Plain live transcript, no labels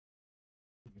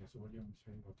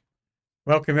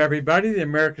Welcome, everybody, to the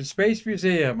American Space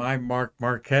Museum. I'm Mark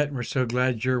Marquette, and we're so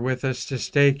glad you're with us to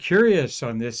stay curious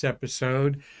on this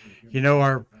episode. You know,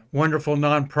 our wonderful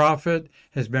nonprofit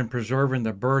has been preserving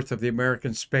the birth of the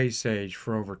American space age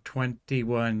for over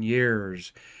 21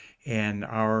 years, and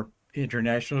our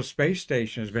International Space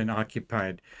Station has been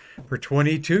occupied for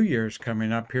 22 years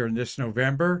coming up here in this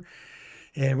November.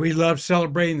 And we love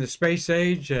celebrating the space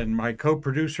age, and my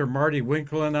co-producer Marty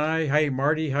Winkle and I. Hey,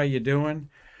 Marty, how you doing?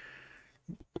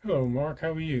 Hello, Mark.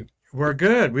 How are you? We're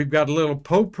good. We've got a little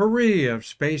potpourri of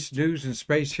space news and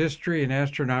space history and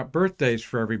astronaut birthdays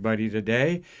for everybody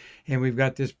today. And we've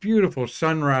got this beautiful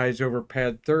sunrise over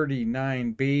pad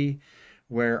 39B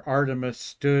where Artemis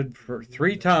stood for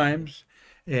 3 times.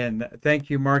 And thank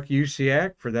you, Mark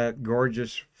Usiak, for that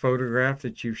gorgeous photograph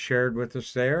that you shared with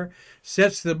us there.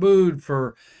 Sets the mood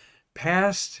for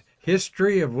past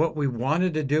history of what we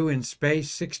wanted to do in space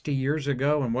 60 years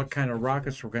ago and what kind of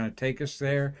rockets were going to take us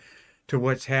there, to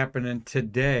what's happening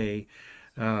today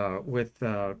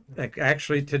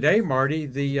actually today,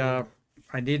 Marty,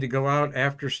 I need to go out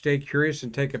after Stay Curious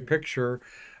and take a picture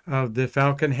of the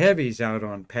Falcon Heavies out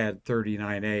on pad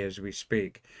 39A as we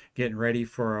speak, getting ready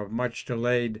for a much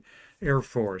delayed Air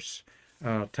Force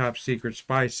top secret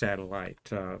spy satellite.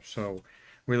 So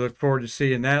we look forward to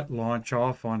seeing that launch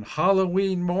off on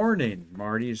Halloween morning,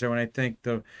 Marty, is when I think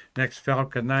the next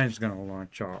Falcon 9 is going to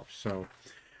launch off. So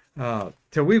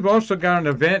we've also got an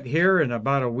event here in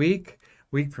about a week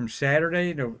from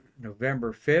Saturday,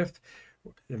 November 5th.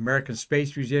 The American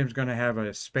Space Museum is going to have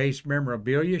a space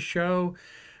memorabilia show.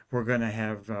 We're going to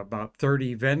have about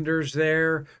 30 vendors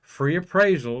there, free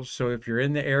appraisals. So if you're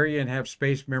in the area and have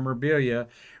space memorabilia,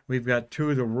 we've got 2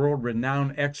 of the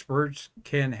world-renowned experts,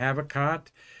 Ken Havicott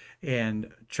and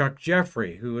Chuck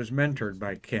Jeffrey, who was mentored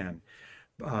by Ken.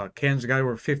 Ken's got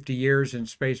over 50 years in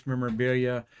space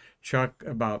memorabilia, Chuck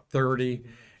about 30,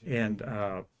 and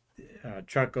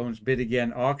Chuck owns Bid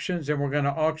Again Auctions, and we're going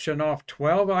to auction off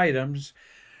 12 items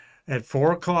at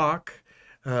 4 o'clock.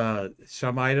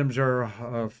 Some items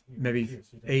are maybe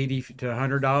 $80 to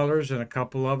 $100, and a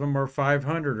couple of them are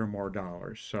 $500 or more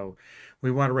dollars. So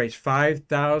we want to raise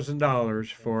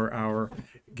 $5,000 for our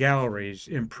gallery's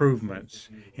improvements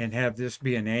and have this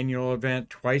be an annual event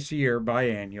twice a year,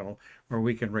 biannual, where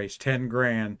we can raise 10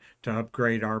 grand to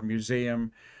upgrade our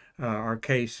museum, our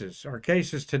cases. Our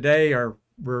cases today are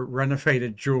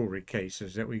renovated jewelry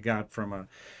cases that we got from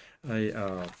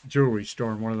a jewelry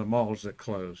store in one of the malls that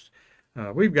closed.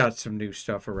 We've got some new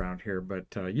stuff around here, but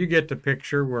you get the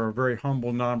picture. We're a very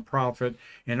humble nonprofit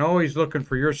and always looking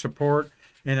for your support,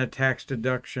 and a tax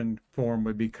deduction form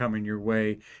would be coming your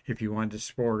way if you wanted to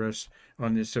support us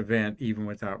on this event, even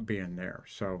without being there.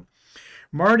 So,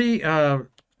 Marty,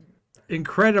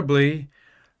 incredibly,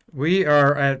 we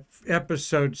are at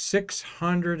episode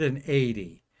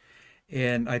 680.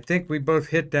 And I think we both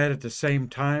hit that at the same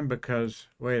time because,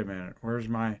 wait a minute,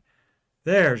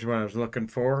 there's what I was looking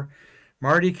for.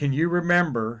 Marty, can you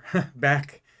remember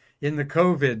back in the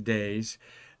COVID days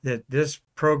that this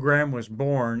program was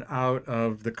born out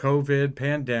of the COVID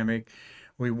pandemic?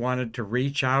 We wanted to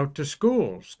reach out to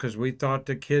schools because we thought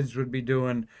the kids would be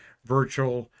doing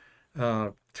virtual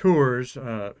tours,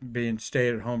 being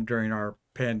stayed at home during our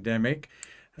pandemic.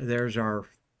 There's our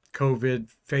COVID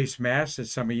face masks that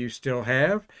some of you still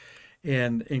have.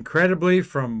 And incredibly,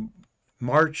 from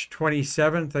March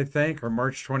 27th, I think, or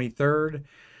March 23rd,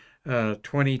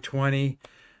 2020,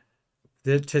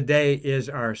 today is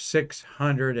our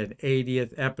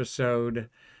 680th episode.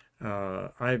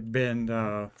 I've been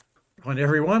on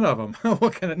every one of them.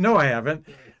 No, I haven't.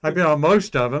 I've been on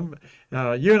most of them.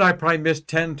 You and I probably missed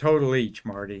 10 total each,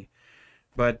 Marty.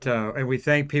 But and we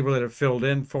thank people that have filled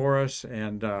in for us,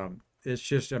 and it's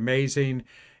just amazing.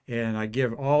 And I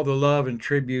give all the love and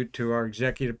tribute to our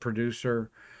executive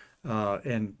producer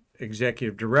and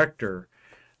executive director,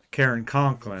 Karan,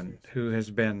 Conklin, who has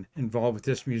been involved with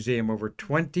this museum over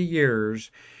 20 years.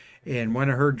 And one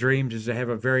of her dreams is to have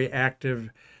a very active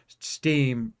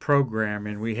STEAM program.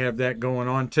 And we have that going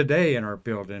on today in our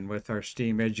building with our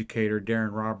STEAM educator,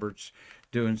 Darren Roberts,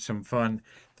 doing some fun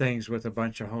things with a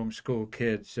bunch of homeschool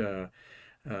kids.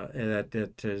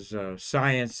 That is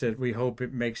science that we hope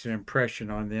it makes an impression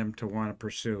on them to want to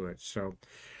pursue it. So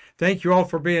thank you all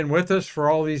for being with us for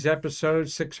all these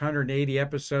episodes, 680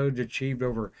 episodes achieved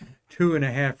over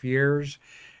 2.5 years.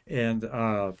 And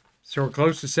so we're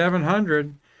close to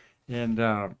 700. And,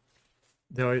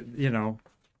 you know,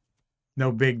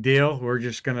 no big deal. We're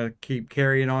just going to keep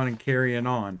carrying on and carrying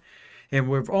on. And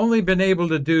we've only been able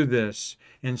to do this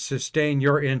and sustain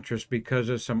your interest because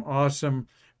of some awesome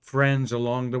friends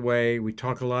along the way. We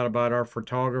talk a lot about our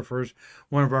photographers.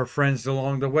 One of our friends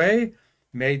along the way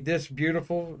made this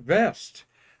beautiful vest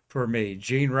for me.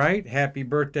 Jean Wright, happy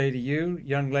birthday to you,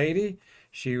 young lady.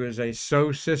 She was a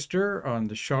sew sister on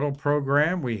the shuttle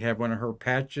program. We have one of her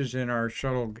patches in our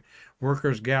shuttle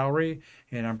workers gallery,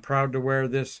 and I'm proud to wear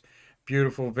this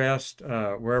beautiful vest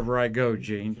wherever I go,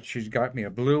 Jean. She's got me a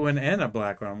blue one and a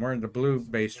black one. I'm wearing the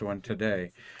blue-based one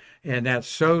today. And that's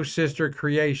Sew Sister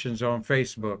Creations on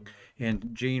Facebook.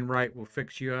 And Jean Wright will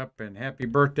fix you up. And happy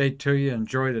birthday to you.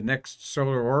 Enjoy the next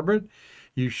solar orbit.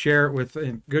 You share it with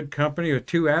in good company with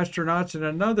 2 astronauts and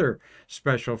another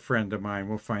special friend of mine.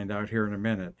 We'll find out here in a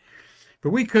minute.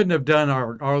 But we couldn't have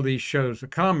done all these shows. A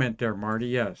comment there, Marty,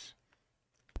 yes.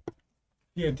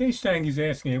 Yeah, Dave Stang is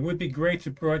asking, it would be great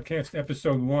to broadcast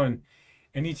episode 1.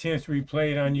 Any chance to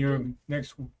replay it on your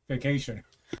next vacation?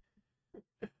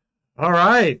 All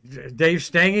right, Dave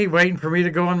Stangy waiting for me to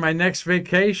go on my next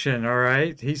vacation. All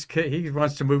right, he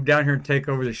wants to move down here and take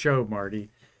over the show, Marty.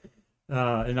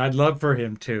 And I'd love for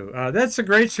him to. That's a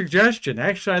great suggestion.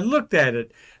 Actually, I looked at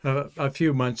it a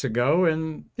few months ago,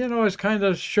 and I was kind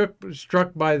of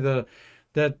struck by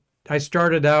that I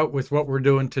started out with what we're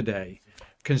doing today.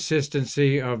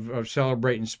 Consistency of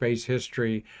celebrating space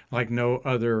history like no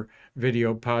other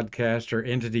video podcast or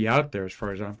entity out there as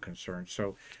far as I'm concerned.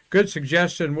 So good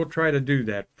suggestion. We'll try to do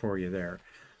that for you there.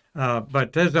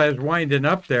 But as I was winding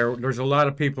up there's a lot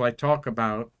of people I talk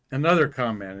about. Another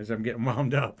comment as I'm getting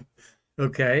wound up.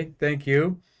 Okay, thank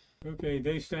you. Okay,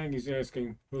 Dave Stang is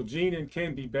asking, will Gene and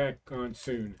Ken be back on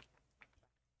soon?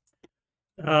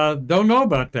 Don't know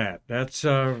about that. That's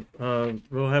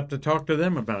we'll have to talk to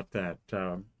them about that.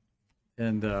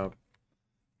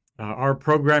 Our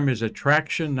program is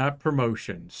attraction, not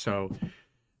promotion. So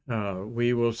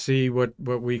we will see what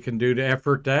we can do to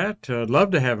effort that. Love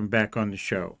to have them back on the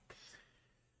show.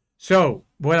 So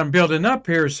what I'm building up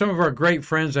here is some of our great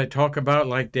friends I talk about,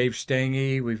 like Dave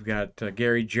Stangy. We've got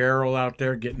Gary Gerald out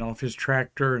there getting off his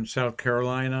tractor in South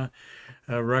Carolina,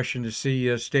 rushing to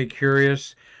see Stay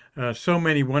Curious. So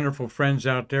many wonderful friends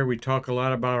out there. We talk a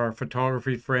lot about our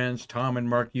photography friends, Tom and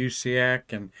Mark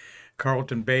Usiak and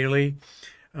Carlton Bailey.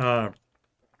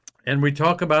 And we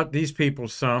talk about these people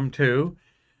some too,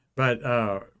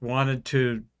 but wanted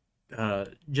to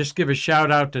just give a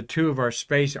shout out to 2 of our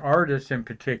space artists in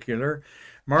particular.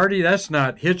 Marty, that's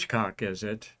not Hitchcock, is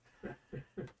it?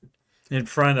 In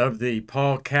front of the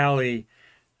Paul Cali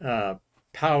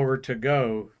Power to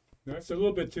Go. That's a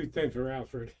little bit too thin for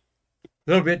Alfred. A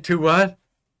little bit too what?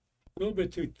 A little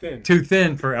bit too thin. Too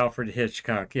thin for Alfred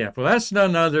Hitchcock, yeah. Well, that's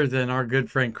none other than our good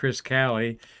friend Chris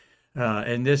Cali.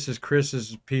 And this is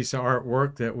Chris's piece of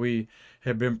artwork that we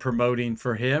have been promoting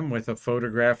for him with a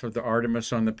photograph of the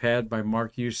Artemis on the pad by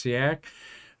Mark Usiak.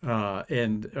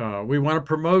 And we want to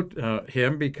promote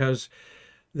him because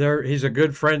he's a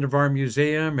good friend of our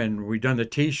museum, and we've done the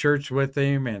T-shirts with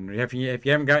him. And if you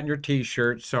haven't gotten your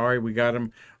T-shirt, sorry, we got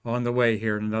them on the way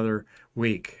here in another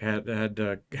week. Had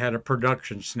a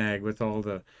production snag with all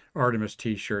the Artemis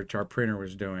T-shirts our printer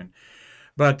was doing.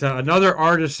 But another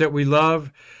artist that we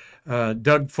love,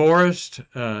 Doug Forrest,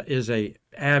 is a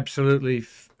absolutely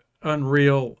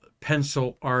unreal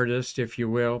pencil artist, if you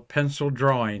will, pencil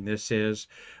drawing. This is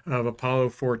of Apollo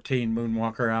 14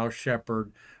 moonwalker Al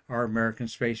Shepard, our American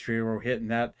space hero, hitting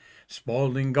that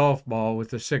Spalding golf ball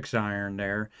with a 6-iron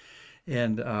there,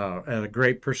 and at a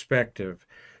great perspective.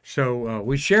 So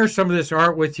we share some of this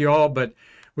art with you all, but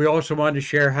we also wanted to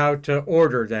share how to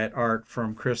order that art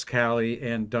from Chris Cali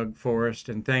and Doug Forrest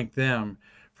and thank them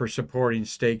for supporting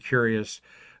Stay Curious.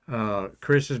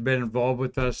 Chris has been involved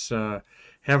with us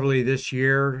heavily this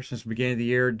year. Since the beginning of the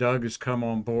year, Doug has come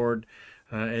on board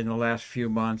in the last few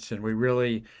months, and we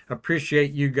really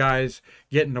appreciate you guys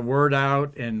getting the word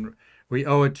out, and we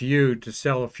owe it to you to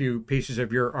sell a few pieces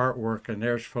of your artwork, and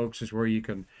there's, folks, is where you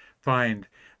can find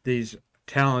these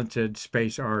talented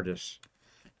space artists.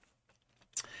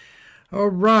 All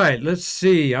right, let's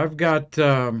see. I've got...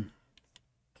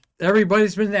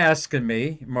 everybody's been asking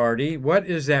me, Marty, what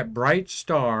is that bright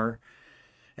star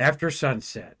after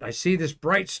sunset? I see this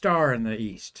bright star in the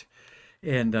east,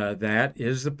 and that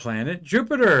is the planet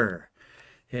Jupiter.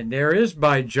 And there is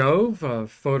By Jove, a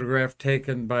photograph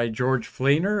taken by George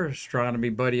Fleener, astronomy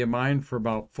buddy of mine for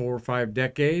about 4 or 5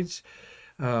 decades.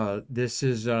 This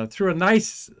is through a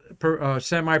nice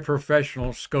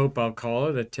semi-professional scope, I'll call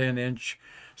it, a 10-inch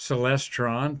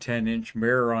Celestron, 10-inch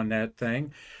mirror on that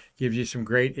thing. Gives you some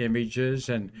great images,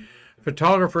 and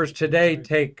photographers today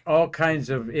take all kinds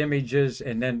of images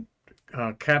and then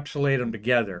encapsulate them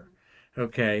together,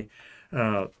 okay,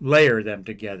 layer them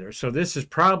together. So this is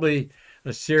probably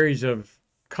a series of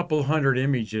couple hundred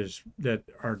images that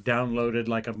are downloaded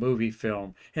like a movie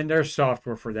film, and there's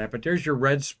software for that. But there's your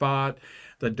red spot.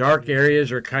 The dark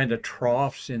areas are kind of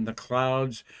troughs in the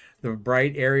clouds. The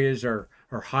bright areas are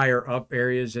higher up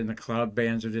areas in the cloud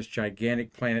bands of this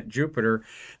gigantic planet Jupiter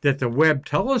that the Webb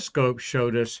telescope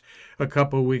showed us a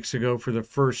couple weeks ago for the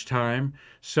first time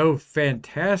so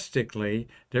fantastically.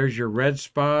 There's your red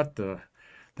spot, the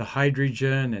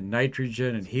hydrogen and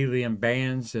nitrogen and helium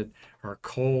bands that are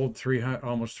cold, 300,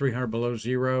 almost 300 below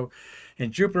zero.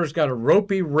 And Jupiter's got a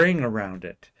ropey ring around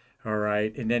it. All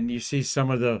right. And then you see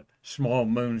some of the small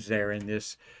moons there in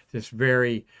this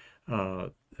very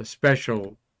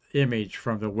special image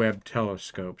from the Webb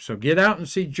telescope. So get out and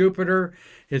see Jupiter.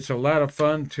 It's a lot of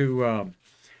fun to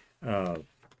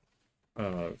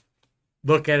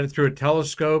look at it through a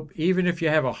telescope. Even if you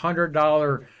have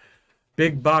 $100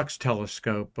 big box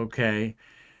telescope, okay,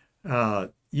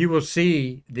 you will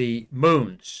see the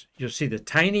moons. You'll see the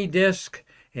tiny disk,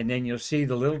 and then you'll see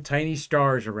the little tiny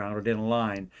stars around it in a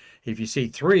line. If you see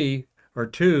 3 or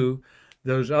 2,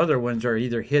 those other ones are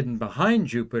either hidden behind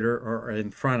Jupiter or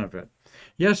in front of it.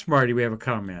 Yes, Marty, we have a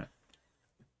comment.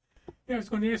 Yeah, I was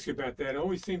going to ask you about that. It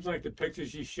always seems like the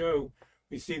pictures you show,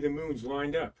 we see the moons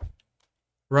lined up.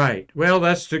 Right. Well,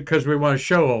 that's because we want to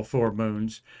show all 4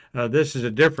 moons. This is a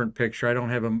different picture. I don't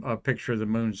have a picture of the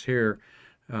moons here.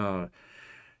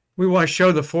 We want to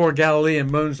show the 4 Galilean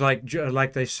moons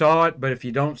like they saw it, but if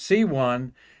you don't see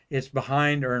one, it's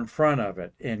behind or in front of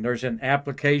it. And there's an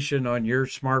application on your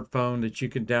smartphone that you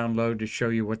can download to show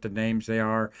you what the names they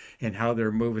are and how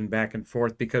they're moving back and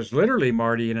forth. Because literally,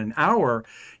 Marty, in an hour,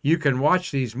 you can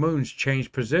watch these moons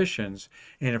change positions.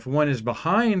 And if one is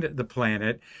behind the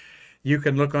planet, you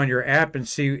can look on your app and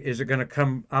see, is it going to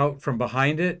come out from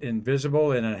behind it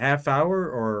invisible in a half hour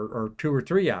or 2 or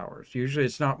 3 hours? Usually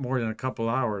it's not more than a couple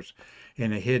hours,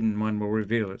 and a hidden one will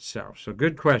reveal itself. So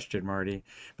good question, Marty.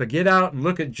 But get out and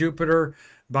look at Jupiter.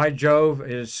 By Jove, it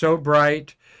is so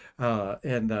bright.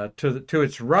 And to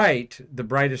its right, the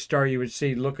brightest star you would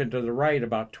see looking to the right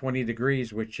about 20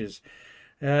 degrees, which is,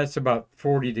 it's about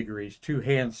 40 degrees, 2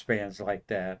 hand spans like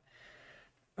that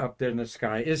up there in the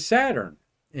sky, is Saturn.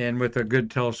 And with a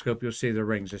good telescope, you'll see the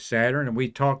rings of Saturn. And we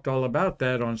talked all about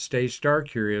that on Stay Star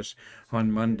Curious on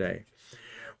Monday.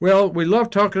 Well, we love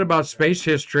talking about space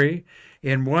history.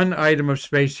 And one item of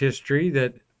space history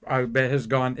that I bet has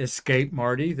gone escape,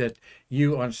 Marty, that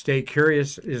you on Stay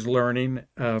Curious is learning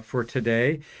for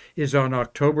today is on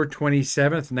October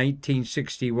 27th,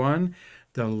 1961,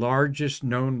 the largest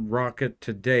known rocket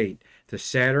to date, the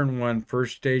Saturn I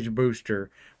first stage booster,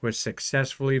 was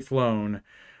successfully flown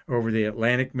over the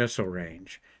Atlantic Missile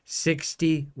Range.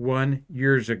 61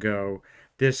 years ago,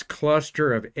 this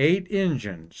cluster of 8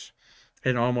 engines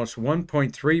and almost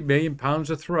 1.3 million pounds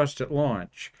of thrust at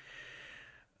launch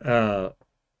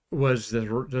was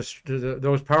the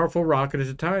most powerful rocket at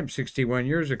the time, 61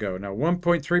 years ago. Now,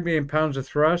 1.3 million pounds of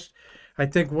thrust, I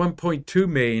think 1.2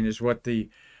 million is what the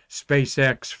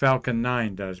SpaceX Falcon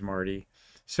 9 does, Marty.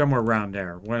 Somewhere around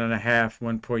there,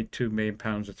 1.2 million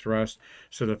pounds of thrust.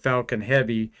 So the Falcon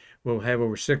Heavy will have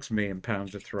over 6 million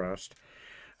pounds of thrust.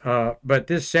 But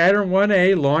this Saturn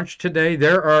 1A launched today.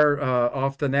 There are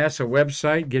off the NASA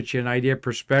website, get you an idea of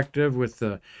perspective with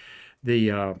the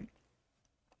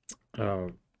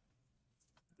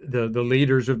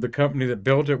leaders of the company that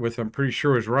built it. With, I'm pretty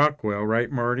sure, is Rockwell,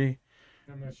 right, Marty?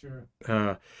 I'm not sure.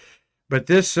 But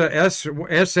this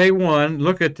SA-1,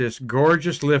 look at this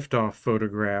gorgeous liftoff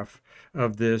photograph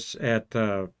of this at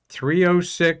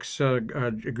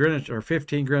 3:06 Greenwich, or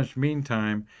 15 Greenwich Mean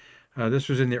Time. This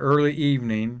was in the early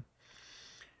evening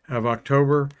of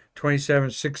October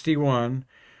 27, 61,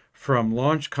 from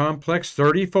Launch Complex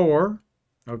 34.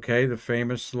 Okay, the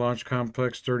famous Launch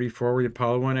Complex 34, where the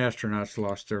Apollo 1 astronauts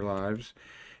lost their lives,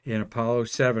 and Apollo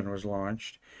 7 was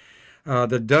launched.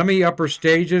 The dummy upper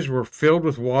stages were filled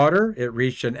with water. It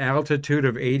reached an altitude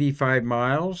of 85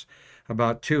 miles,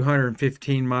 about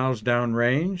 215 miles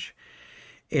downrange.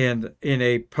 And in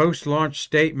a post-launch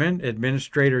statement,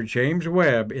 Administrator James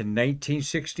Webb in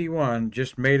 1961,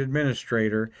 just made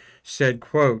administrator, said,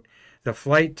 quote, "The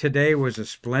flight today was a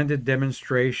splendid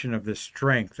demonstration of the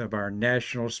strength of our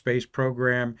national space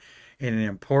program and an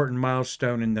important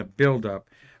milestone in the buildup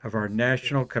of our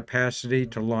national capacity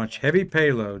to launch heavy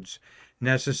payloads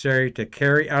necessary to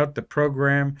carry out the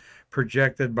program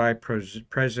projected by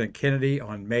President Kennedy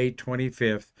on May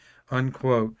 25th,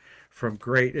 unquote, from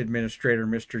great administrator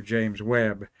Mr. James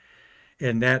Webb.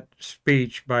 And that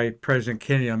speech by President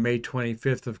Kennedy on May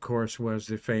 25th, of course, was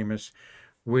the famous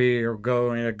 "We are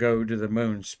going to go to the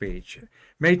moon" speech.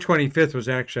 May 25th was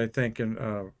actually, I think,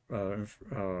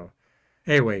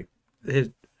 anyway,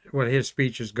 what his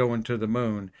speech is going to the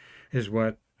moon is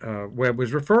what Webb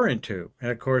was referring to.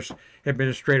 And of course,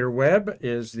 Administrator Webb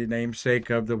is the namesake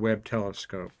of the Webb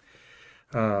telescope.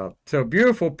 So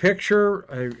beautiful picture.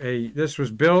 This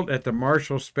was built at the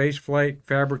Marshall Space Flight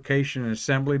Fabrication and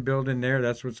Assembly Building there.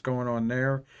 That's what's going on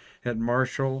there at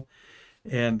Marshall.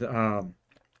 And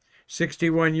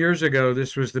 61 years ago,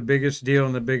 this was the biggest deal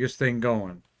and the biggest thing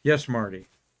going. Yes, Marty.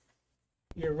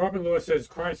 Yeah, Robert Law says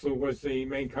Chrysler was the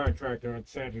main contractor on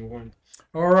Saturn 1.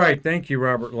 All right. Thank you,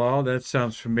 Robert Law. That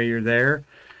sounds familiar there.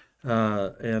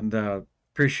 And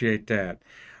appreciate that.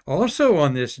 Also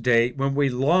on this date, when we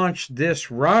launched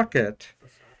this rocket,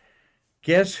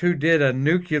 guess who did a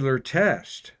nuclear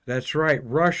test? That's right,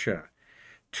 Russia.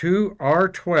 2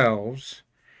 R-12s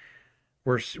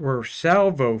were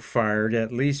salvo fired,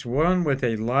 at least one with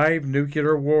a live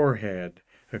nuclear warhead,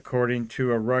 according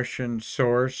to a Russian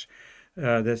source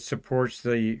that supports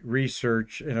the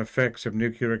research and effects of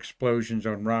nuclear explosions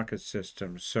on rocket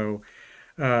systems. So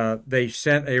they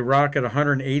sent a rocket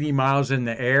 180 miles in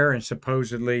the air, and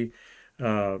supposedly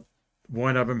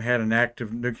one of them had an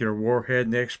active nuclear warhead,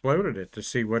 and they exploded it to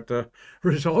see what the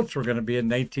results were going to be in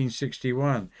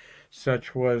 1961.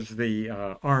 Such was the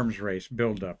arms race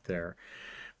buildup there.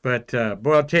 But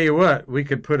boy, I'll tell you what, we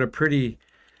could put a pretty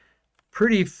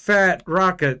fat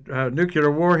rocket, nuclear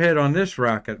warhead on this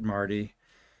rocket, Marty,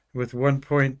 with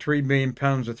 1.3 million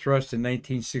pounds of thrust in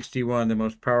 1961, the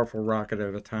most powerful rocket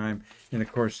of the time. And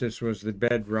of course, this was the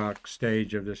bedrock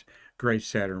stage of this great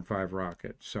Saturn V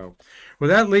rocket. So, well,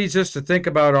 that leads us to think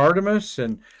about Artemis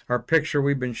and our picture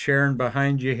we've been sharing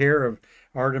behind you here of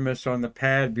Artemis on the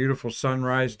pad. Beautiful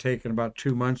sunrise taken about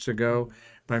 2 months ago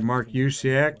by Mark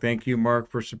Usiak. Thank you, Mark,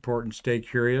 for supporting Stay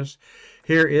Curious.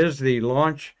 Here is the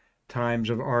launch times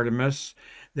of Artemis.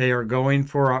 They are going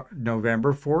for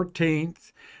November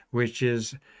 14th, which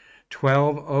is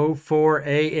 12:04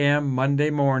 a.m. Monday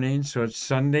morning. So it's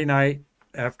Sunday night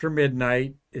after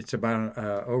midnight. It's about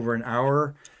over an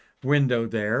hour window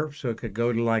there. So it could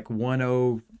go to like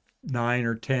 1:09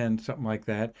 or 10, something like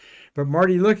that. But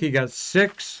Marty, look, you got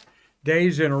 6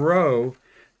 days in a row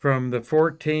from the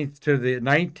 14th to the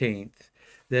 19th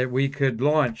that we could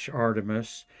launch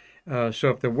Artemis. So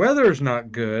if the weather's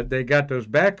not good, they got those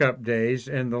backup days,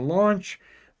 and the launch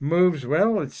moves,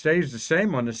 well, it stays the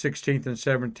same on the 16th and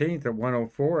 17th at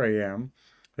 1:04 a.m.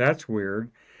 That's weird.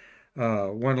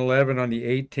 1:11 on the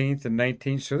 18th and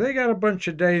 19th. So they got a bunch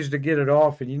of days to get it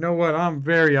off. And you know what? I'm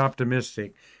very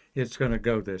optimistic it's going to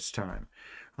go this time.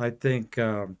 I think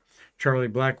Charlie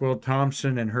Blackwell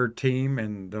Thompson and her team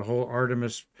and the whole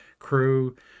Artemis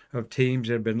crew of teams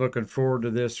have been looking forward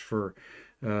to this for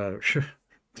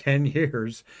 10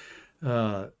 years.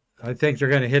 I think they're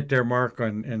going to hit their mark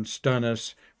and stun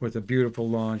us with a beautiful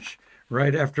launch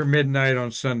right after midnight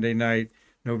on Sunday night,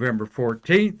 November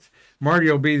 14th. Marty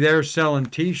will be there selling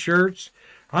T-shirts.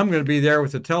 I'm going to be there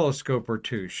with a telescope or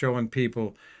two showing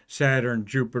people Saturn,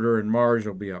 Jupiter, and Mars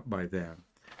will be up by then.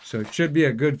 So it should be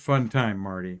a good, fun time,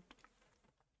 Marty.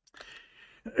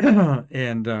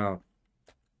 And,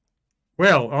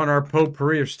 well, on our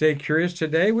potpourri of Stay Curious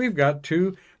today, we've got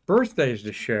 2 birthdays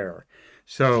to share.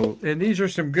 So, and these are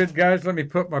some good guys. Let me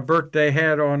put my birthday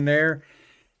hat on there.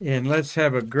 And let's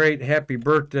have a great happy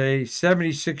birthday.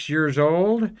 76 years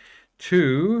old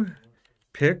to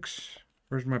Pics.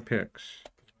 Where's my pics?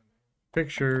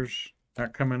 Pictures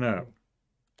not coming up.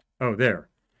 Oh, there.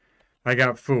 I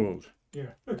got fooled.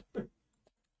 Yeah.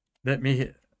 Let me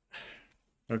hit.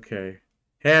 Okay.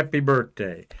 Happy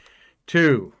birthday.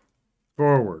 2.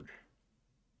 Forward.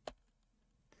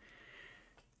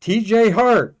 T.J.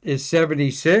 Hart is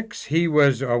 76. He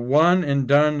was a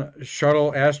one-and-done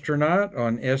shuttle astronaut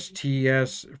on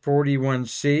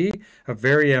STS-41C, a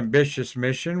very ambitious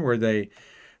mission where they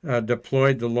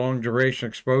deployed the long-duration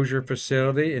exposure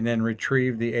facility and then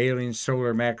retrieved the alien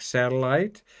Solar Max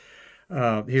satellite.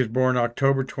 He was born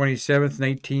October 27th,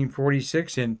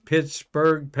 1946 in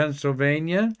Pittsburgh,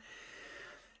 Pennsylvania.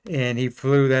 And he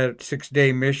flew that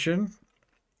 6-day mission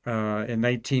in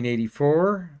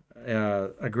 1984.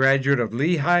 A graduate of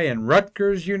Lehigh and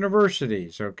Rutgers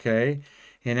Universities, okay?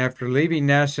 And after leaving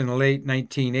NASA in the late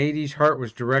 1980s, Hart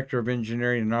was Director of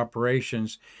Engineering and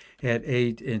Operations at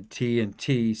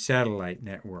AT&T Satellite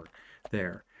Network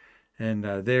there. And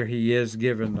there he is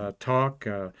giving a talk,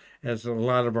 as a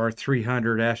lot of our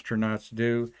 300 astronauts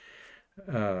do,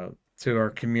 to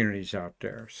our communities out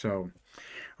there. So,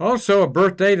 also a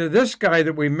birthday to this guy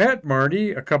that we met,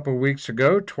 Marty, a couple weeks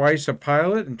ago, twice a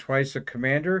pilot and twice a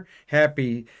commander.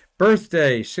 Happy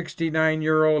birthday,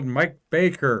 69-year-old Mike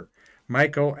Baker.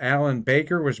 Michael Allen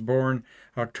Baker was born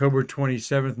October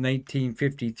 27,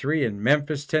 1953 in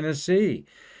Memphis, Tennessee.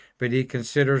 but he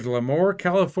considers Lemoore,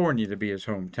 California to be his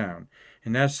hometown.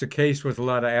 And that's the case with a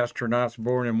lot of astronauts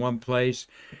born in one place,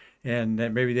 and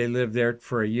then maybe they lived there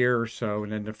for a year or so,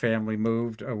 and then the family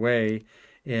moved away.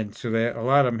 And so a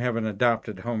lot of them have an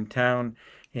adopted hometown,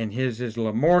 and his is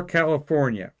Lemoore,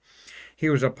 California. He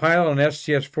was a pilot on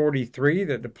STS-43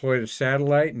 that deployed a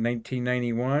satellite in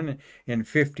 1991 and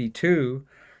 52,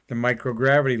 the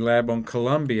microgravity lab on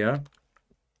Columbia.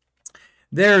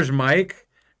 There's Mike,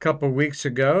 a couple weeks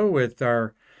ago with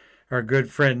our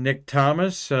good friend Nick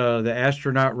Thomas, the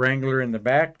astronaut wrangler in the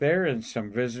back there, and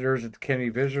some visitors at the Kennedy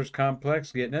Visitors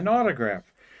Complex getting an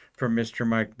autograph from Mr.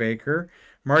 Mike Baker.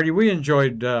 Marty, we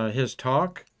enjoyed his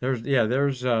talk. There's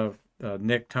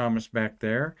Nick Thomas back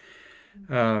there.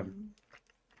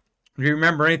 Do you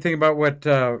remember anything about what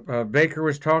Baker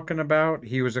was talking about?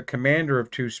 He was a commander of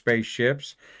 2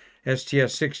 spaceships,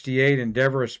 STS-68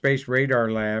 Endeavour, a space radar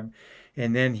lab,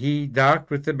 and then he docked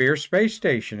with the Mir space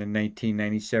station in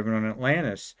 1997 on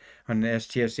Atlantis on the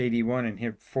STS-81 and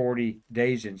hit 40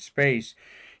 days in space.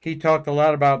 He talked a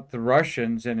lot about the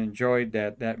Russians and enjoyed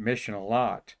that mission a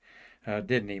lot,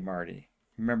 didn't he, Marty?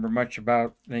 Remember much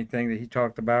about anything that he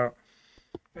talked about?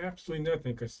 Absolutely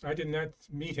nothing, because I did not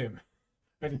meet him.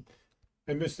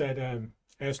 I missed that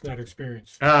astronaut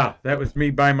experience. Ah, that was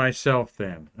me by myself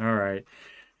then. All right.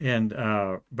 And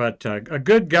but a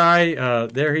good guy.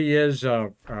 There he is.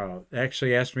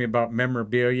 Actually asked me about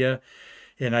memorabilia,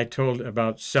 and I told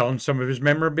about selling some of his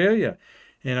memorabilia,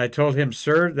 and I told him,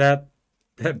 sir,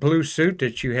 that blue suit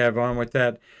that you have on with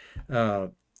that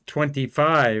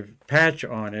 25 patch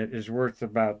on it is worth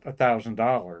about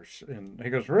 $1,000. And he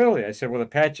goes, really? I said, well, the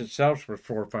patch itself's worth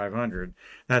 $400 or $500.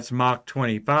 That's Mach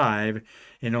 25,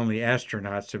 and only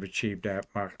astronauts have achieved that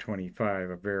Mach 25,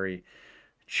 a very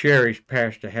cherished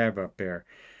patch to have up there.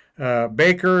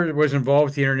 Baker was involved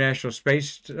with the International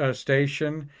Space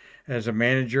Station as a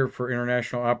manager for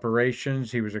international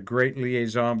operations. He was a great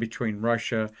liaison between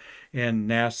Russia and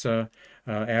NASA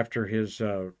after his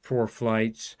 4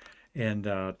 flights. And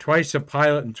twice a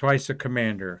pilot and twice a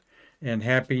commander. And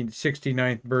happy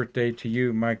 69th birthday to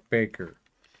you, Mike Baker.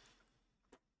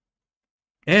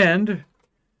 And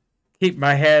keep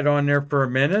my hat on there for a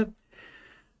minute.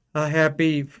 A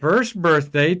happy first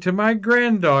birthday to my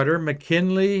granddaughter,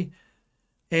 McKinley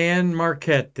Ann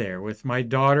Marquette there, with my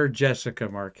daughter, Jessica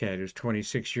Marquette, who's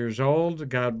 26 years old.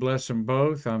 God bless them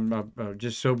both. I'm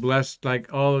just so blessed,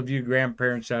 like all of you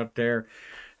grandparents out there,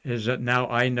 is that now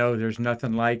I know there's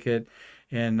nothing like it.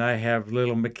 And I have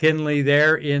little McKinley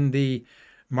there in the,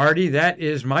 Marty, that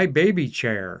is my baby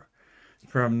chair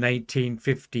from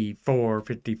 1954,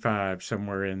 55,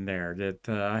 somewhere in there. That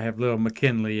I have little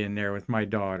McKinley in there with my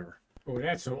daughter. Oh,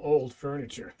 that's some old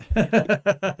furniture.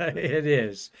 It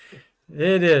is.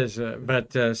 It is.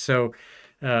 So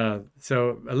a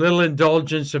little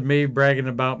indulgence of me bragging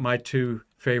about my 2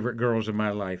 favorite girls in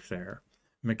my life there.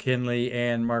 McKinley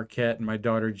Ann Marquette and my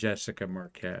daughter Jessica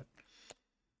Marquette.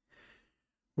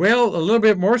 Well, a little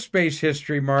bit more space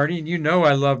history, Marty. You know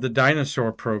I love the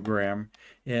dinosaur program.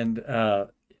 And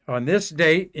on this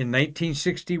date in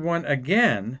 1961,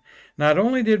 again, not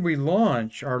only did we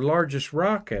launch our largest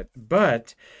rocket,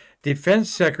 but Defense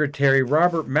Secretary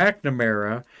Robert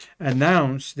McNamara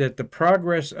announced that the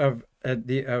progress of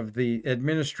the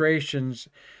administration's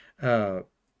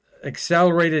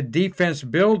accelerated defense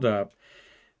buildup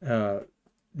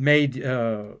made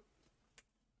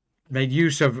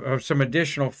use of some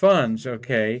additional funds,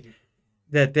 okay,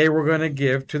 that they were going to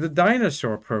give to the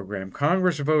dinosaur program.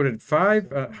 Congress voted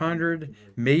 $500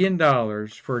 million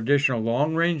for additional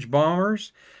long-range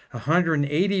bombers,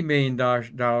 $180 million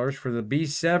for the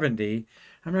B-70.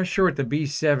 I'm not sure what the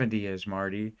B-70 is,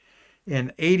 Marty.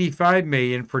 And $85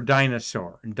 million for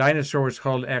Dinosaur. And Dinosaur was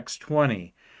called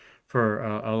X-20 for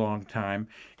a long time.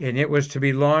 And it was to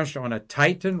be launched on a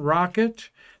Titan rocket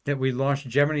that we launched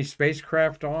Gemini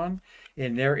spacecraft on.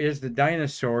 And there is the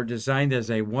Dinosaur, designed as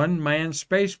a one-man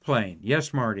space plane.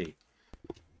 Yes, Marty?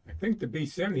 I think the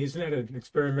B-70, isn't that an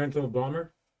experimental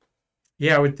bomber?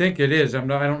 Yeah, I would think it is. I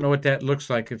don't know what that looks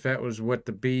like, if that was what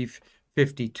the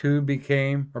B-52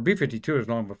 became. Or B-52 was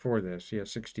long before this. Yeah,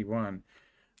 61.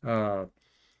 But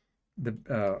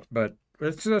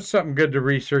it's something good to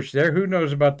research there. Who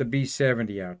knows about the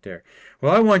B-70 out there?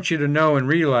 Well, I want you to know and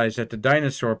realize that the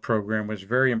Dinosaur program was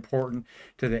very important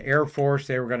to the Air Force.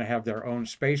 They were going to have their own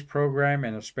space program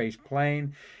and a space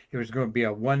plane. It was going to be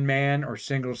a one-man or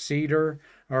single-seater,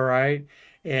 all right?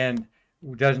 And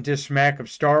doesn't this smack of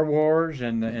Star Wars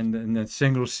and the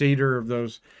single-seater of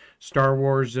those Star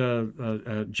Wars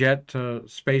jet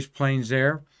space planes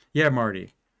there? Yeah,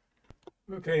 Marty.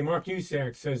 Okay, Mark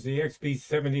Usack says the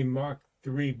XB-70 Mach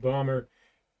 3 bomber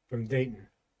from Dayton.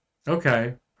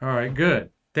 Okay. All right.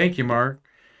 Good. Thank you, Mark.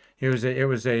 It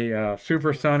was a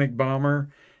supersonic bomber,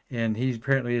 and he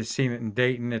apparently has seen it in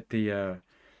Dayton at the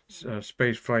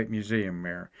Space Flight Museum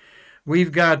there.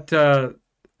 We've got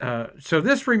so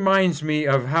this reminds me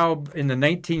of how in the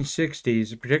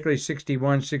 1960s, particularly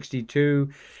 61, 62,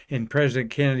 in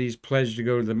President Kennedy's pledge to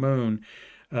go to the moon,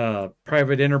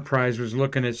 private enterprise was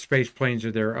looking at space planes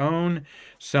of their own.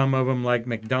 Some of them, like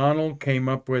McDonnell, came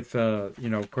up with,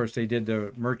 of course, they did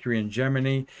the Mercury and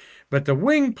Gemini, but the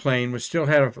wing plane was still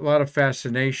had a lot of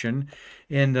fascination.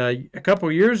 And a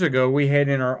couple years ago, we had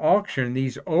in our auction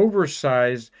these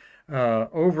oversized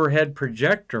overhead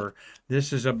projector.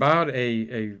 This is about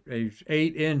a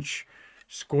 8-inch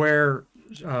square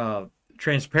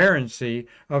transparency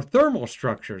of thermal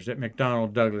structures that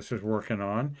McDonnell Douglas is working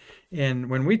on. And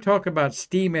when we talk about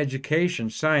STEAM education,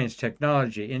 science,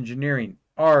 technology, engineering,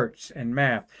 arts, and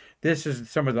math, this is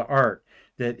some of the art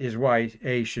that is why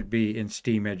A should be in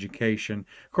STEAM education.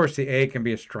 Of course, the A can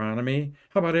be astronomy.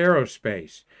 How about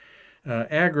aerospace?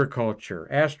 Agriculture,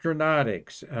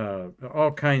 astronautics,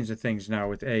 all kinds of things now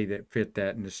with A that fit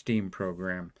that in the STEAM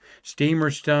program. STEAM or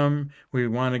STEM, we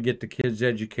want to get the kids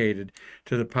educated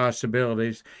to the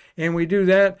possibilities. And we do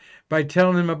that by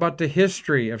telling them about the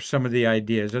history of some of the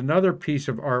ideas. Another piece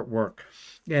of artwork.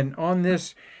 And on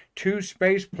this, 2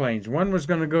 space planes. One was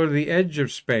going to go to the edge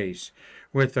of space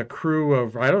with a crew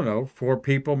of, I don't know, 4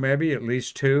 people, maybe, at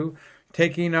least 2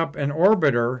 taking up an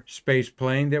orbiter space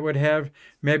plane that would have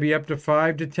maybe up to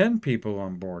 5 to 10 people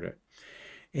on board it.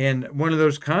 And one of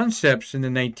those concepts in the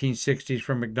 1960s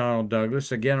from McDonnell Douglas,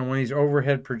 again on one of these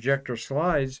overhead projector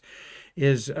slides,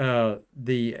 is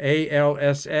the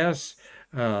ALSS.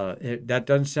 That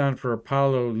doesn't sound for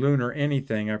Apollo Lunar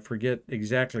anything. I forget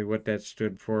exactly what that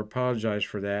stood for. Apologize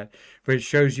for that. But it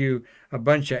shows you a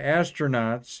bunch of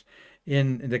astronauts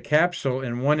in the capsule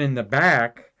and one in the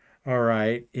back. All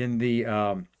right, in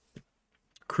the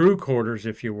crew quarters,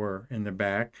 if you were, in the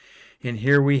back. And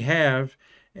here we have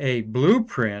a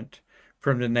blueprint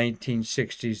from the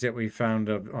 1960s that we found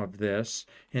of this.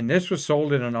 And this was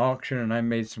sold in an auction, and I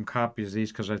made some copies of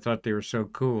these because I thought they were so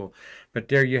cool. But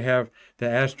there you have the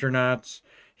astronauts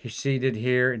seated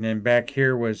here, and then back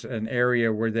here was an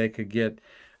area where they could get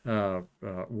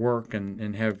work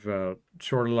and have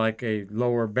sort of like a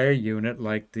lower bay unit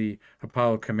like the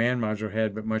Apollo command module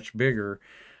had, but much bigger,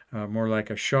 more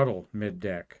like a shuttle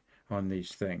mid-deck on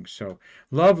these things. So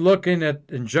love looking at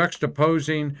and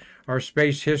juxtaposing our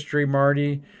space history,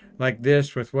 Marty, like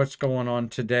this with what's going on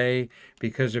today,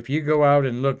 because if you go out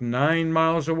and look 9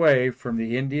 miles away from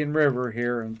the Indian River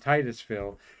here in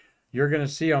Titusville, you're going to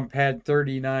see on pad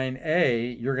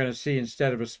 39A, you're going to see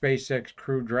instead of a SpaceX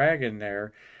Crew Dragon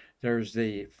there's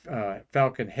the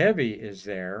Falcon Heavy is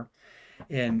there.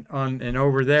 And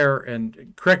over there,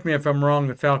 and correct me if I'm wrong,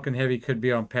 the Falcon Heavy could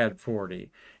be on pad 40,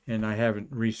 and I haven't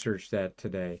researched that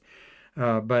today.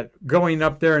 But going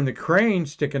up there in the crane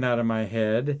sticking out of my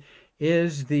head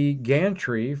is the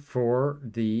gantry for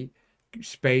the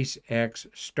SpaceX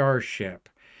Starship.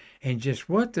 And just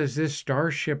what does this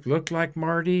Starship look like,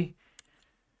 Marty?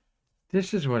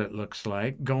 This is what it looks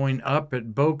like going up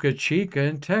at Boca Chica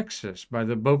in Texas by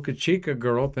the Boca Chica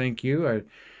girl. Thank you. I'm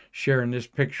sharing this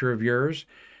picture of yours.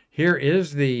 Here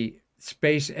is the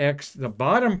SpaceX. The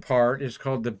bottom part is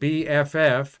called the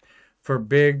BFF for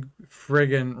Big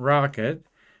Friggin' Rocket.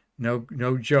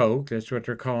 No joke. That's what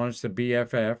they're calling it. It's the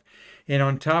BFF. And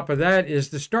on top of that is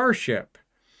the Starship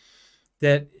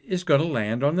that is going to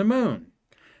land on the moon.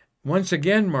 Once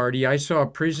again, Marty, I saw a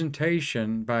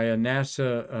presentation by a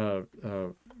NASA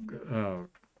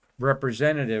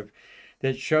representative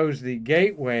that shows the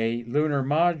Gateway Lunar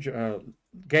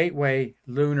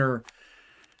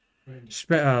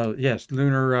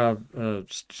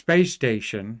Space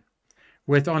Station.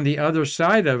 With on the other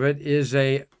side of it is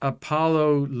a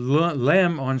Apollo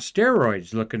LEM on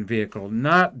steroids looking vehicle,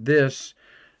 not this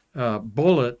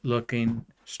bullet looking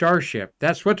Starship.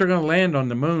 That's what they're going to land on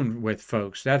the moon with,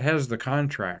 folks. That has the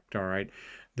contract, all right.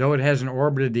 Though it hasn't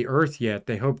orbited the Earth yet,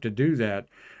 they hope to do that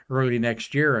early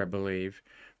next year, I believe,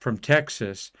 from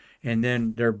Texas. And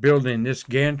then they're building this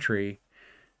gantry.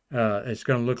 It's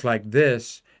going to look like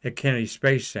this at Kennedy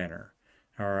Space Center,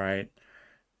 all right.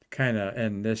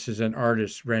 And this is an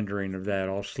artist's rendering of that,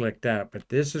 all slicked out. But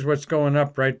this is what's going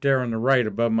up right there on the right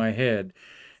above my head.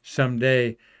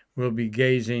 Someday we'll be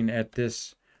gazing at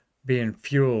this being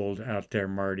fueled out there,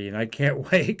 Marty, and I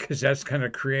can't wait because that's going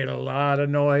to create a lot of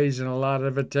noise and a lot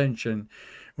of attention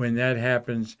when that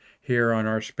happens here on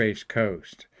our Space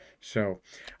Coast. So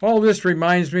all this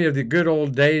reminds me of the good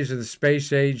old days of the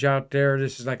space age out there.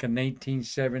 This is like a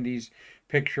 1970s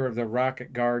picture of the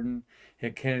rocket garden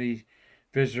at Kennedy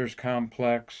Visitors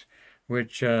Complex,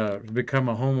 which has become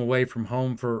a home away from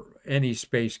home for any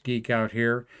space geek out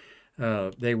here.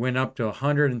 They went up to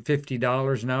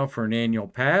 $150 now for an annual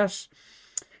pass.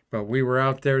 But we were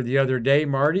out there the other day,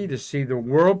 Marty, to see the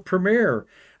world premiere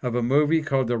of a movie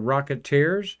called The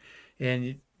Rocketeers.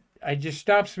 And I just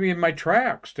stops me in my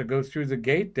tracks to go through the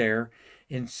gate there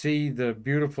and see the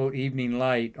beautiful evening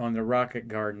light on the rocket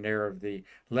garden there. Of the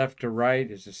left to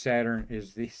right is the Saturn,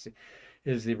 is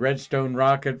the Redstone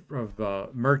rocket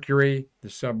of Mercury, the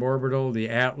suborbital, the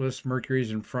Atlas.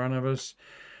 Mercury's in front of us.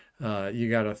 You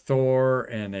got a Thor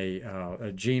and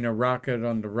a Gina rocket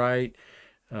on the right,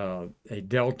 a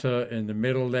Delta in the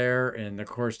middle there, and of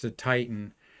course the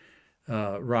Titan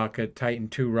rocket, Titan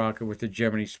II rocket with the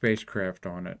Gemini spacecraft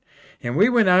on it. And we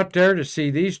went out there to see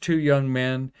these two young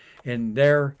men and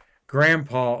their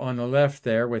grandpa on the left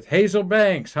there with Hazel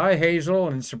Banks. Hi, Hazel,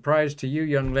 and surprise to you,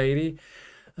 young lady.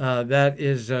 That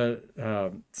is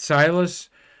Silas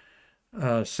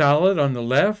Solid on the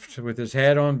left with his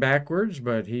hat on backwards,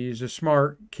 but he's a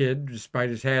smart kid despite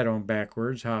his hat on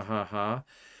backwards. Ha, ha, ha.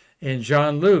 And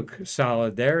Jean-Luc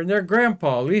Solid there, and their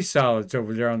grandpa, Lee Solid's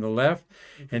over there on the left.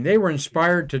 And they were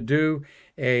inspired to do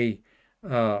a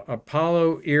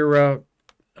Apollo era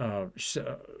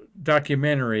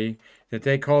documentary that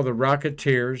they call The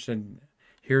Rocketeers. And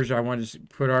I want to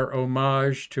put our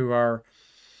homage to our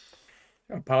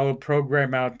Apollo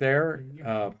program out there.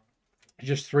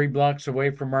 Just 3 blocks away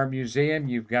from our museum,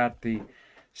 you've got the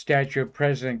statue of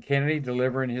President Kennedy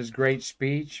delivering his great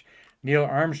speech. Neil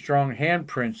Armstrong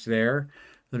handprints there.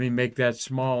 Let me make that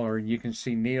smaller. You can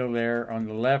see Neil there on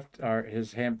the left,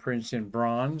 his handprints in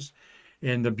bronze.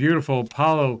 And the beautiful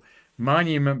Apollo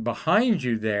monument behind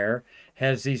you there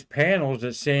has these panels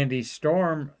that Sandy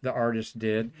Storm, the artist,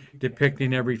 did,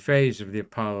 depicting every phase of the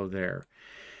Apollo there.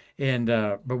 And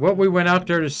but what we went out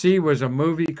there to see was a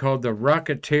movie called The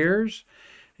Rocketeers.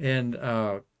 And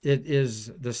it is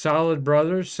the Solid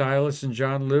brothers, Silas and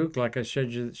Jean-Luc, like I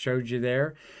showed you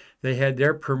there. They had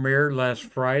their premiere last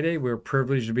Friday. We were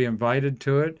privileged to be invited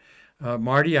to it.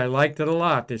 Marty, I liked it a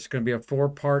lot. It's going to be a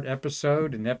 4-part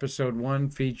episode, and episode 1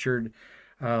 featured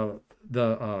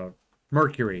the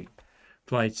Mercury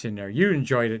flights in there. You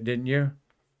enjoyed it, didn't you?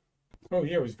 Oh,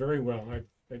 yeah, it was very well.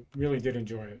 I really did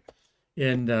enjoy it.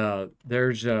 And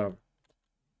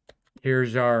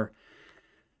here's our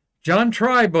John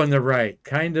Tribe on the right.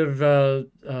 Kind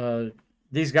of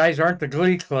these guys aren't the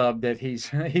Glee Club that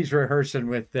he's rehearsing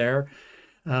with there.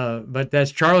 But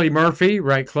that's Charlie Murphy,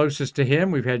 right closest to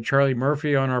him. We've had Charlie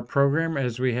Murphy on our program,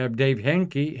 as we have Dave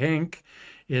Henk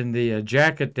in the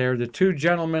jacket there. The 2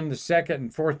 gentlemen, the 2nd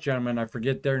and 4th gentleman, I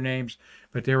forget their names,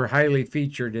 but they were highly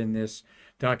featured in this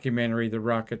documentary, The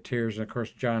Rocketeers. And of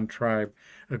course, John Tribe,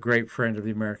 a great friend of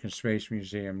the American Space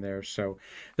Museum there. So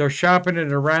they're shopping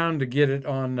it around to get it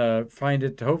on,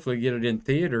 hopefully get it in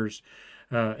theaters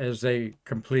as they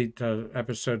complete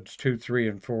episodes 2, 3,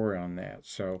 and 4 on that.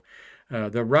 So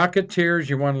The Rocketeers,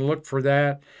 you want to look for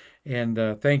that. And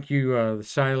thank you, the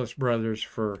Silas brothers,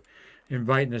 for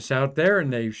inviting us out there.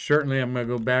 And they certainly, I'm going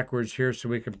to go backwards here so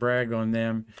we can brag on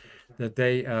them, that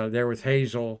they're with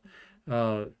Hazel.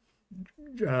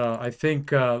 I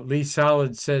think Lee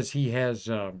Solid says he has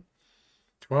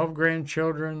 12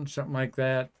 grandchildren, something like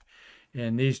that.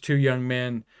 And these 2 young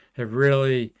men have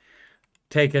really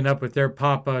taken up with their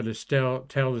papa to still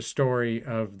tell the story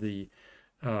of the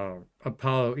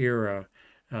Apollo era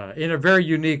in a very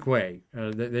unique way.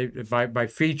 By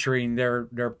featuring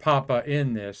their papa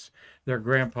in this, their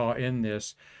grandpa in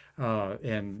this,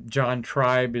 and John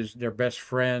Tribe is their best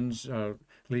friends.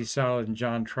 Lee Solid and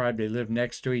John Tribe, they live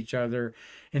next to each other,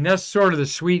 and that's sort of the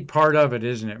sweet part of it,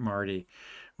 isn't it, Marty?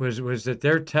 Was that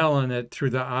they're telling it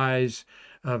through the eyes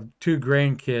of 2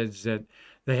 grandkids, that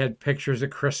they had pictures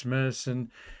of Christmas and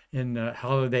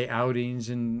holiday outings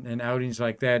and outings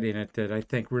like that in it, that I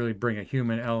think really bring a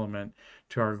human element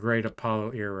to our great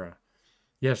Apollo era.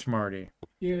 Yes, Marty.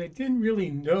 Yeah, they didn't really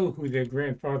know who their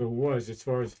grandfather was as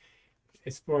far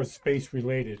as space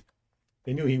related.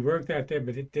 They knew he worked out there,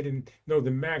 but they didn't know the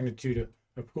magnitude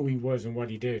of who he was and what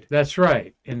he did. That's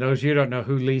right. And those of you who don't know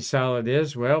who Lee Solid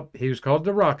is, well, he was called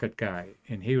the Rocket Guy,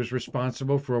 and he was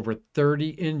responsible for over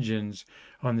 30 engines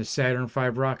on the Saturn V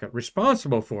rocket.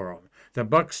 Responsible for them. The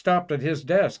buck stopped at his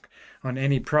desk on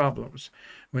any problems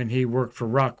when he worked for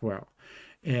Rockwell.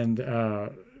 And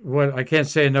I can't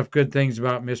say enough good things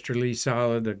about Mr. Lee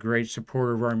Solid, a great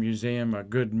supporter of our museum, a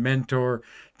good mentor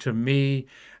to me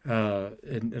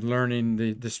in learning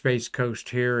the Space Coast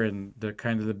here and the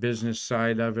kind of the business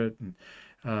side of it,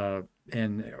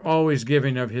 and always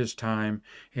giving of his time.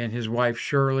 And his wife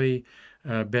Shirley,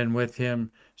 been with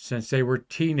him since they were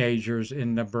teenagers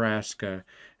in Nebraska.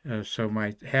 So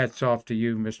my hat's off to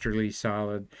you, Mr. Lee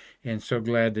Solid, and so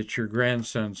glad that your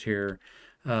grandsons here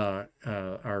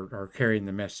are carrying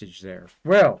the message there.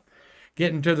 Well,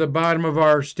 getting to the bottom of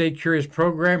our Stay Curious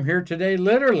program here today,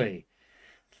 literally.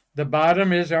 The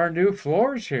bottom is our new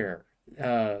floors here.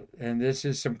 And this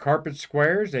is some carpet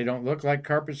squares. They don't look like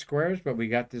carpet squares, but we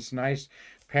got this nice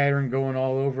pattern going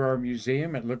all over our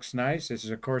museum. It looks nice. This is,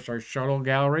 of course, our shuttle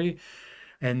gallery.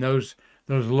 And those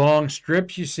long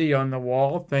strips you see on the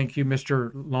wall, thank you,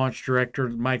 Mr. Launch Director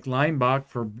Mike Leinbach,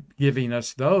 for giving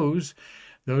us those.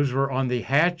 Those were on the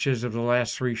hatches of the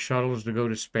last 3 shuttles to go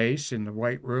to space in the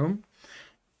White Room.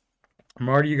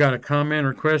 Marty, you got a comment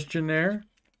or question there?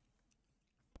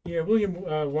 Yeah, William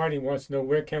Whiting wants to know,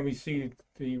 where can we see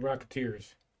the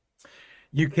Rocketeers?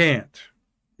 You can't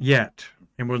yet,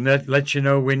 and we'll let you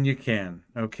know when you can,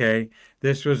 okay?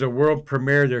 This was a world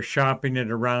premiere. They're shopping it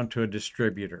around to a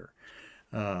distributor.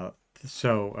 To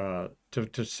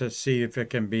see if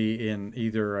it can be in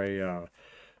either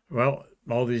well,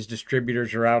 all these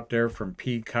distributors are out there, from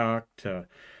Peacock to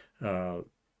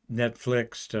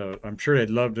Netflix to, I'm sure they'd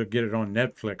love to get it on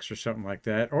Netflix or something like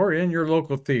that, or in your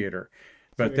local theater.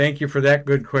 But thank you for that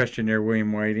good question there,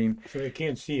 William Whiting. So they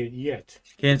can't see it yet.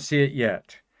 Can't see it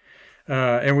yet.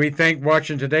 And we thank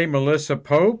watching today Melissa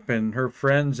Pope and her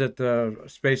friends at the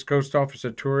Space Coast Office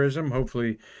of Tourism,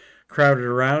 hopefully crowded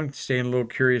around, staying a little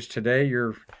curious today.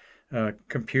 Your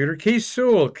computer. Keith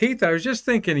Sewell. Keith, I was just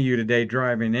thinking of you today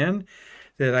driving in,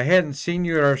 that I hadn't seen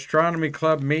you at our Astronomy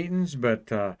Club meetings, but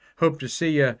hope to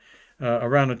see you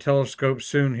around a telescope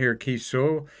soon here, Keith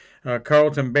Sewell.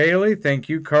 Carlton Bailey, thank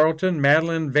you, Carlton.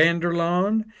 Madeline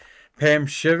Vanderlaan, Pam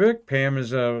Shivik. Pam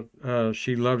is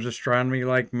she loves astronomy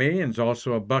like me, and is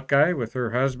also a Buckeye with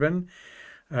her husband.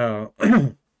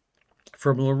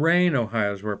 From Lorain,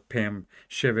 Ohio is where Pam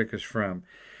Shivik is from.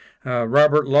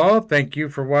 Robert Law, thank you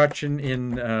for watching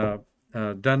in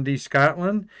Dundee,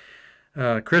 Scotland.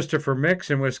 Christopher Mix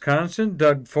in Wisconsin.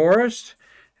 Doug Forrest,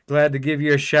 glad to give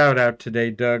you a shout out today,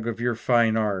 Doug, of your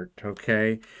fine art,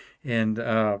 okay? And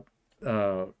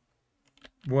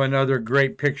one other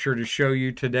great picture to show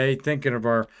you today, thinking of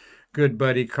our good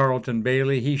buddy Carlton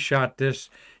Bailey. He shot this.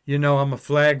 You know, I'm a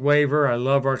flag waver. I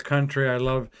love our country. I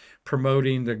love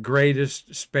promoting the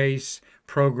greatest space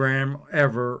program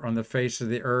ever on the face of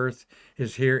the earth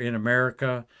is here in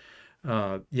America.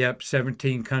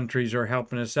 17 countries are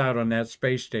helping us out on that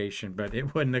space station, but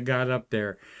it wouldn't have got up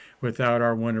there without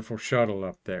our wonderful shuttle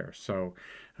up there. So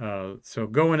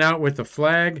going out with the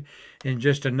flag, and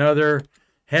just another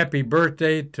happy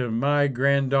birthday to my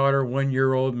granddaughter,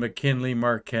 1-year-old McKinley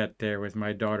Marquette there with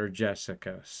my daughter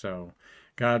Jessica. So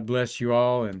God bless you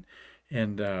all, and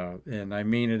I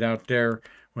mean it out there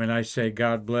when I say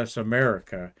God bless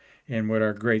America and what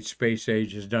our great space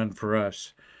age has done for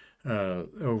us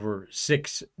over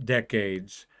 6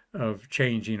 decades of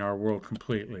changing our world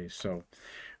completely. So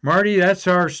Marty, that's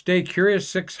our Stay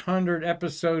Curious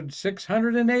episode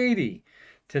 680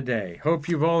 today. Hope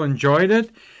you've all enjoyed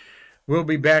it. We'll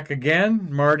be back again,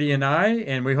 Marty and I,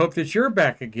 and we hope that you're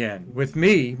back again with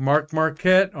me, Mark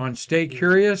Marquette, on Stay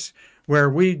Curious, where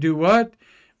we do what?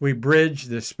 We bridge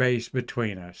the space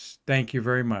between us. Thank you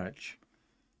very much.